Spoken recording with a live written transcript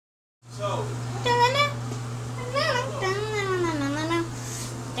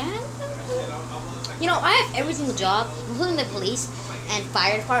I have every single job, including the police and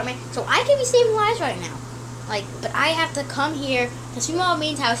fire department, so I could be saving lives right now. But I have to come here to Small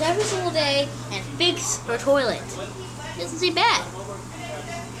Bean's house every single day and fix her toilet. Doesn't seem bad.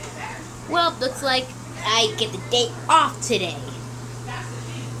 Well, looks like I get the day off today.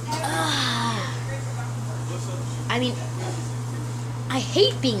 I mean, I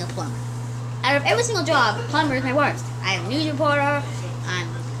hate being a plumber. Out of every single job, plumber is my worst. I'm a news reporter, I'm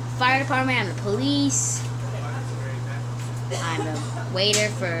fire department, I'm the police, I'm the waiter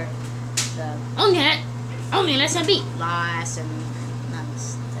for the only SMB. Lost and none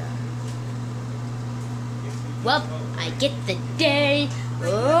stuff. Well, I get the day.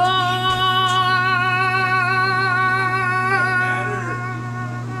 Well,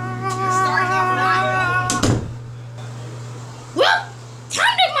 time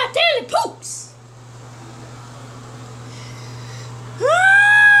to make my daily poops.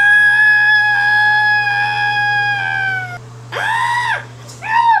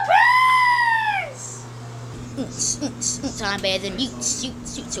 So I'm better than you.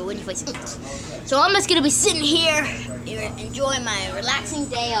 So when you face so I'm just gonna be sitting here enjoying my relaxing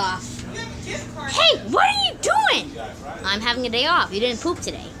day off. Hey, what are you doing? I'm having a day off. You didn't poop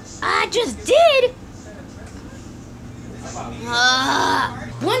today. I just did.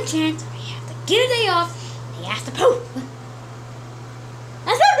 One chance we have to get a day off. He has to poop.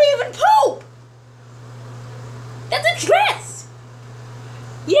 That's not even poop. That's a stress.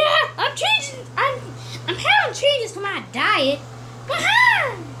 Yeah, I'm changing. I'm having changes to my diet.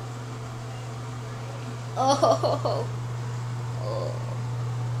 Oh.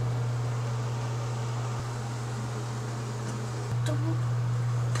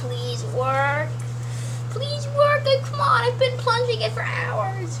 Please work. Please work. Come on, I've been plunging it for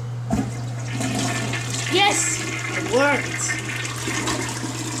hours. Yes, it worked.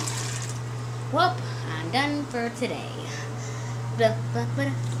 Well, I'm done for today.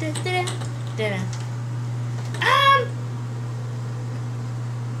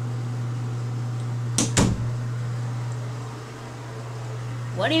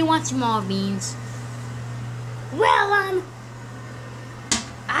 What do you want, Small Beans? Well,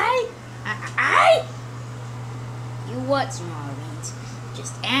 You what, Small Beans?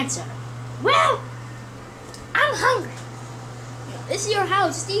 Just answer. Well, I'm hungry. This is your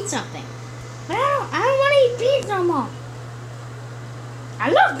house. Just eat something. But I don't want to eat beans no more. I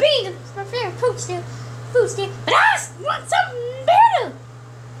love beans. It's my favorite food still. But I want something better.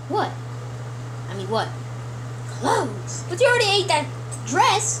 What? I mean, what? Clothes. But you already ate that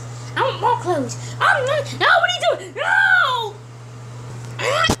dress. I want more clothes. No, what are you doing? No!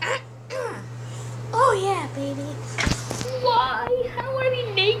 Oh, yeah, baby. Why? I don't want to be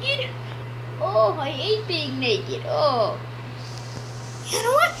naked. Oh, I hate being naked. Oh. You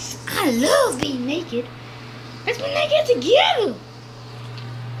know what? I love being naked. Let's be naked together.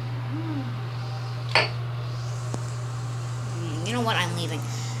 You know what? I'm leaving.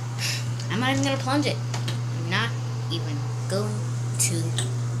 I'm not even going to plunge it. I'm not even going to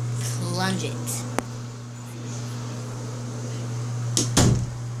plunge it.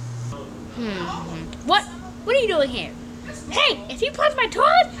 What? What are you doing here? Hey, if you plunge my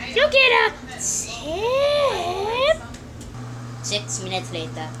toilet, you'll get a tip. 6 minutes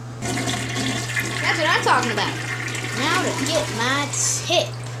later. That's what I'm talking about. Now to get my tip.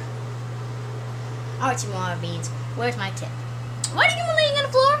 Alright, Small Beans, where's my tip? Why are you laying on the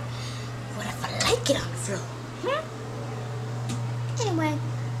floor? What if I like it on the floor? Anyway,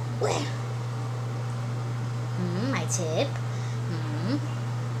 where? My tip. Oh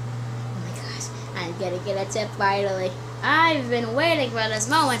my gosh, I'm gonna get a tip finally. I've been waiting for this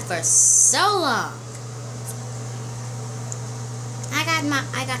moment for so long.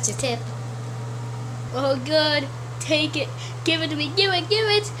 I got your tip. Oh good, take it. Give it to me, give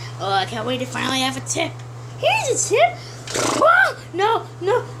it. Oh, I can't wait to finally have a tip. Here's a tip. Oh, no.